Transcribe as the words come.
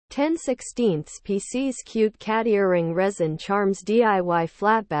10/16 PC's cute cat earring resin charms DIY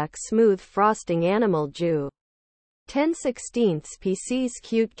flatback smooth frosting animal jewelry. 10/16 PC's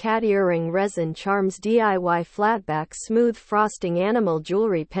cute cat earring resin charms DIY flatback smooth frosting animal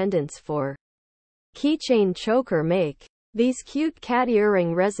jewelry pendants for keychain choker make. These cute cat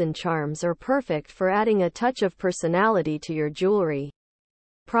earring resin charms are perfect for adding a touch of personality to your jewelry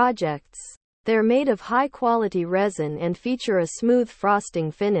projects. They're made of high-quality resin and feature a smooth frosting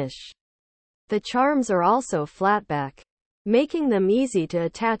finish. The charms are also flatback, making them easy to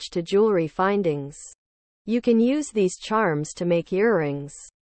attach to jewelry findings. You can use these charms to make earrings,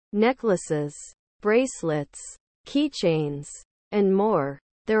 necklaces, bracelets, keychains, and more.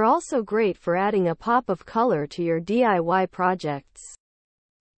 They're also great for adding a pop of color to your DIY projects.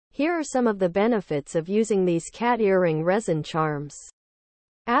 Here are some of the benefits of using these cat earring resin charms.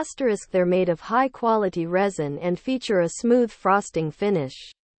 They're made of high-quality resin and feature a smooth frosting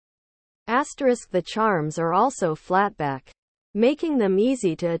finish. The charms are also flatback, making them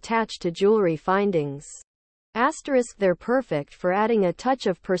easy to attach to jewelry findings. They're perfect for adding a touch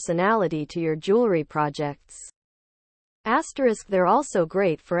of personality to your jewelry projects. They're also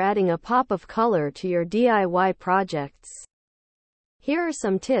great for adding a pop of color to your DIY projects. Here are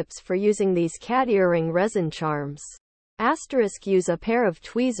some tips for using these cat earring resin charms. Use a pair of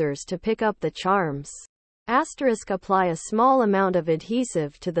tweezers to pick up the charms. Apply a small amount of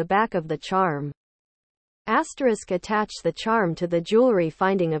adhesive to the back of the charm. Attach the charm to the jewelry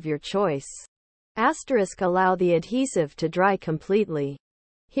finding of your choice. Allow the adhesive to dry completely.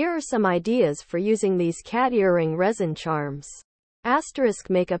 Here are some ideas for using these cat earring resin charms.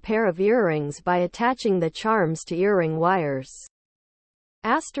 Make a pair of earrings by attaching the charms to earring wires.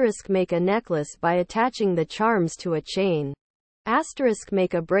 Make a necklace by attaching the charms to a chain.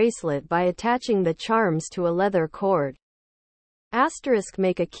 Make a bracelet by attaching the charms to a leather cord.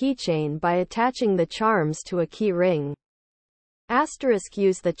 Make a keychain by attaching the charms to a key ring.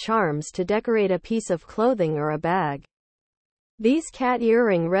 Use the charms to decorate a piece of clothing or a bag. These cat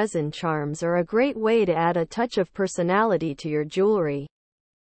earring resin charms are a great way to add a touch of personality to your jewelry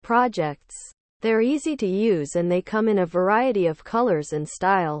projects. They're easy to use and they come in a variety of colors and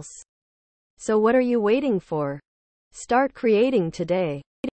styles. So what are you waiting for? Start creating today.